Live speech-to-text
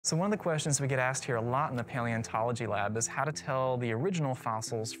So one of the questions we get asked here a lot in the paleontology lab is how to tell the original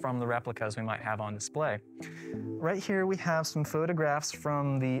fossils from the replicas we might have on display. Right here we have some photographs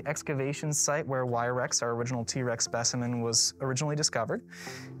from the excavation site where Y-Rex, our original T-Rex specimen, was originally discovered.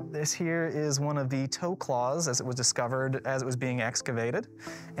 This here is one of the toe claws as it was discovered as it was being excavated.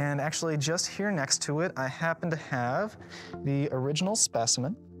 And actually just here next to it, I happen to have the original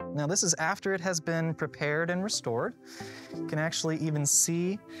specimen. Now this is after it has been prepared and restored. You can actually even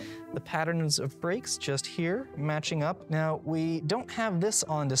see the patterns of breaks just here matching up. Now we don't have this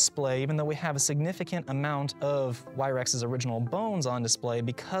on display even though we have a significant amount of Y-Rex's original bones on display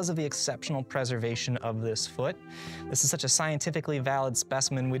because of the exceptional preservation of this foot. This is such a scientifically valid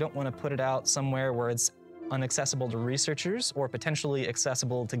specimen, we don't want to put it out somewhere where it's inaccessible to researchers or potentially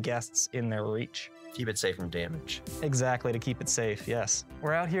accessible to guests in their reach. Keep it safe from damage. Exactly, to keep it safe, yes.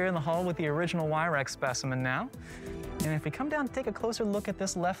 We're out here in the hall with the original Y-Rex specimen now. And if we come down to take a closer look at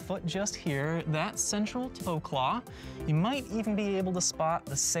this left foot just here, that central toe claw, you might even be able to spot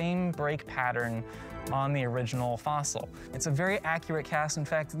the same break pattern on the original fossil. It's a very accurate cast. In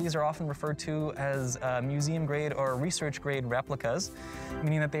fact, these are often referred to as museum grade or research grade replicas,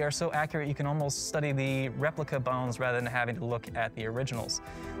 meaning that they are so accurate you can almost study the replica bones rather than having to look at the originals.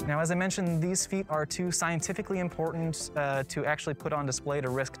 Now, as I mentioned, these feet are too scientifically important to actually put on display to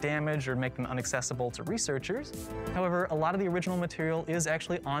risk damage or make them inaccessible to researchers. However, a lot of the original material is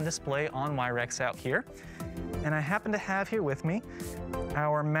actually on display on Y-Rex out here. And I happen to have here with me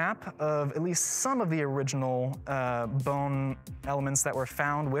our map of at least some of the original bone elements that were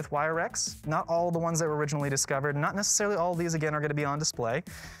found with Y-Rex. Not all the ones that were originally discovered. Not necessarily all of these, again, are going to be on display.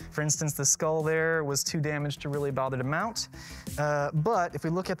 For instance, the skull there was too damaged to really bother to mount. But if we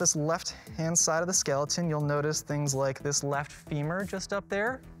look at this left-hand side of the skeleton, you'll notice things like this left femur just up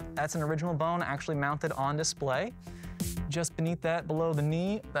there. That's an original bone actually mounted on display. Just beneath that, below the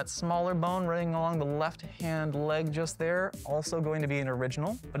knee, that smaller bone running along the left-hand leg just there, also going to be an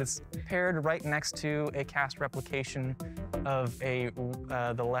original, but it's paired right next to a cast replication of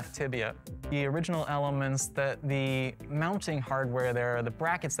the left tibia. The original elements that the mounting hardware there, the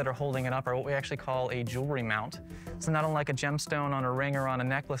brackets that are holding it up, are what we actually call a jewelry mount. So not unlike a gemstone on a ring or on a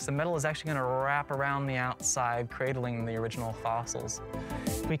necklace, the metal is actually going to wrap around the outside, cradling the original fossils.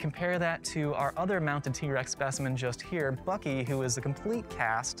 If we compare that to our other mounted T-Rex specimen just here, Bucky, who is a complete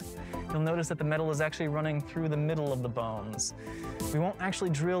cast, you'll notice that the metal is actually running through the middle of the bones. We won't actually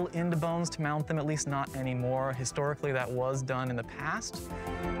drill into bones to mount them, at least not anymore. Historically, that was done in the past,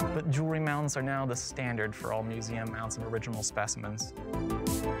 but jewelry mounts are now the standard for all museum mounts of original specimens.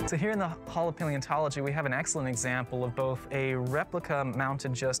 So here in the Hall of Paleontology, we have an excellent example of both a replica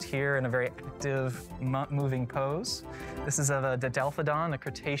mounted just here in a very active, moving pose. This is of a Didelphodon, a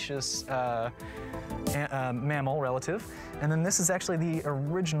Cretaceous mammal relative. And then this is actually the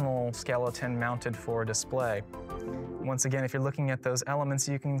original skeleton mounted for display. Once again, if you're looking at those elements,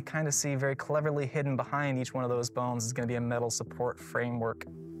 you can kind of see very cleverly hidden behind each one of those bones is going to be a metal support framework.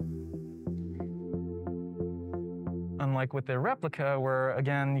 Unlike with the replica, where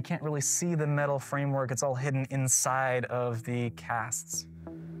again, you can't really see the metal framework, it's all hidden inside of the casts.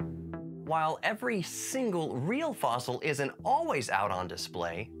 While every single real fossil isn't always out on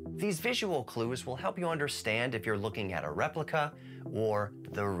display, these visual clues will help you understand if you're looking at a replica or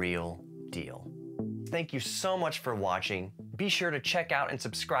the real deal. Thank you so much for watching. Be sure to check out and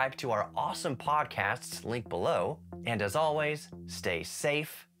subscribe to our awesome podcasts, link below. And as always, stay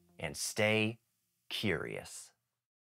safe and stay curious.